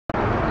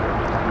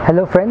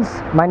Hello friends,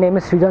 my name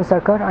is Srijon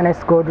Sarkar and I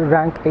scored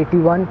rank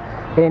 81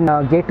 in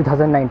GATE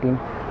 2019.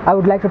 I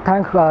would like to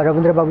thank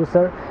Ravindrababu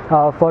sir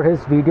for his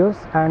videos,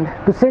 and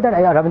to say that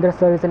Ravindra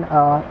sir is an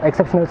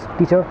exceptional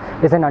teacher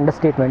is an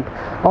understatement.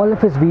 All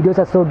of his videos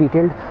are so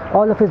detailed,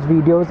 all of his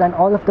videos and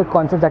all of the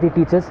concepts that he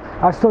teaches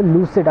are so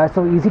lucid, are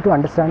so easy to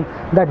understand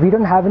that we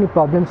don't have any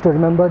problems to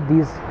remember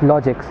these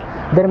logics.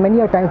 There are many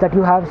times that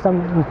you have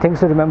some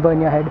things to remember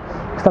in your head,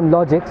 some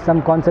logics,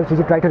 some concepts which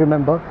you try to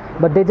remember,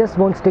 but they just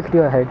won't stick to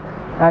your head.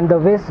 And the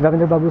way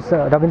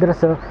Ravindra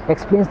sir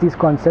explains these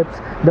concepts,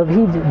 the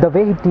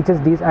way he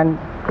teaches these and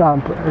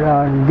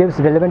gives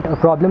relevant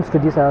problems to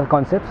these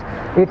concepts,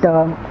 it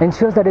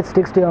ensures that it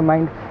sticks to your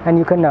mind and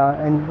you can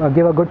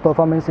give a good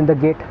performance in the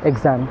GATE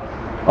exam.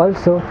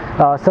 Also,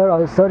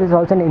 sir is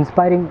also an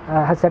inspiring,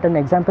 has set an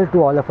example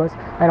to all of us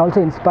and also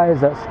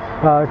inspires us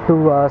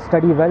to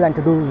study well and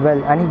to do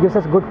well, and he gives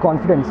us good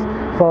confidence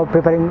for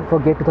preparing for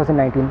GATE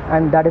 2019,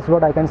 and that is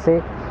what I can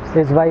say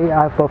is why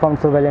I have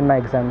performed so well in my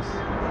exams.